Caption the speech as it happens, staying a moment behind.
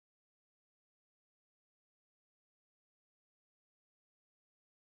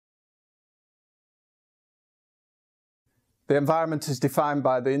The environment is defined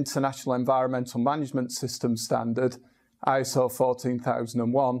by the International Environmental Management System Standard, ISO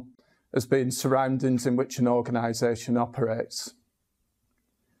 14001, as being surroundings in which an organisation operates.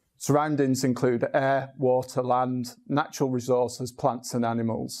 Surroundings include air, water, land, natural resources, plants and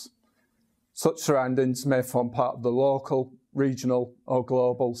animals. Such surroundings may form part of the local, regional or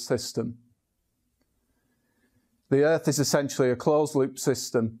global system. The Earth is essentially a closed-loop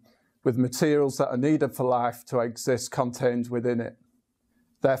system with materials that are needed for life to exist contained within it.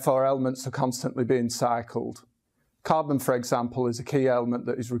 Therefore, elements are constantly being cycled. Carbon, for example, is a key element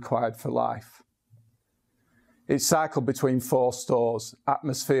that is required for life. It's cycled between four stores: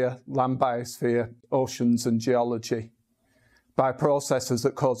 atmosphere, land biosphere, oceans and geology, by processes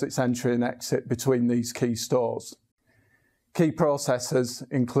that cause its entry and exit between these key stores. Key processes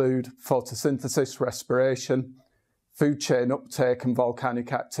include photosynthesis, respiration, food chain uptake and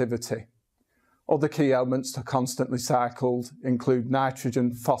volcanic activity. Other key elements that are constantly cycled include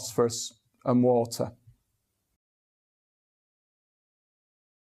nitrogen, phosphorus and water.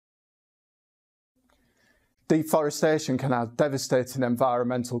 Deforestation can have devastating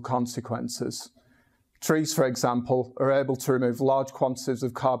environmental consequences. Trees, for example, are able to remove large quantities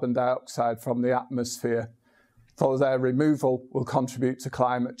of carbon dioxide from the atmosphere, though their removal will contribute to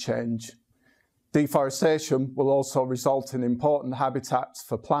climate change. Deforestation will also result in important habitats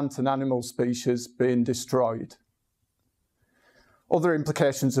for plant and animal species being destroyed. Other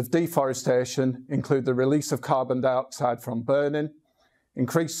implications of deforestation include the release of carbon dioxide from burning,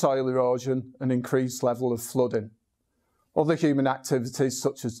 increased soil erosion and increased level of flooding. Other human activities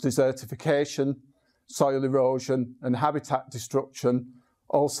such as desertification, soil erosion and habitat destruction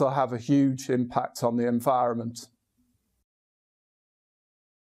also have a huge impact on the environment.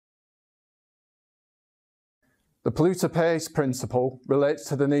 The polluter pays principle relates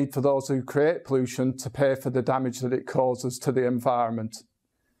to the need for those who create pollution to pay for the damage that it causes to the environment.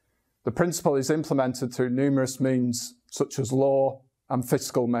 The principle is implemented through numerous means such as law and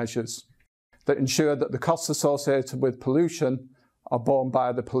fiscal measures that ensure that the costs associated with pollution are borne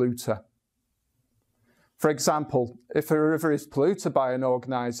by the polluter. For example, if a river is polluted by an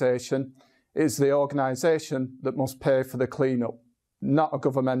organisation, it is the organisation that must pay for the clean-up, not a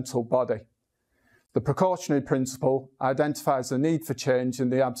governmental body. The precautionary principle identifies the need for change in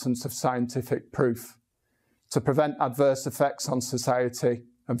the absence of scientific proof to prevent adverse effects on society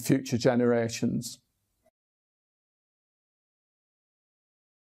and future generations.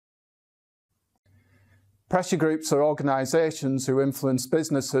 Pressure groups are organisations who influence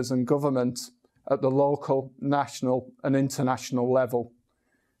businesses and government at the local, national and international level.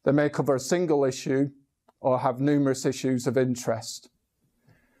 They may cover a single issue or have numerous issues of interest.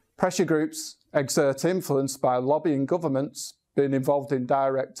 Pressure groups exert influence by lobbying governments, being involved in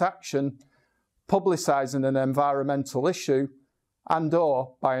direct action, publicising an environmental issue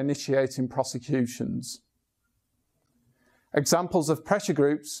and/or by initiating prosecutions. Examples of pressure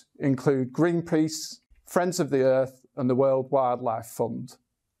groups include Greenpeace, Friends of the Earth and the World Wildlife Fund.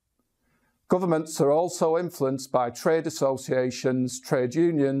 Governments are also influenced by trade associations, trade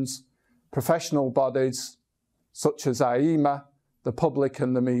unions, professional bodies such as IEMA, the public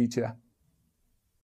and the media.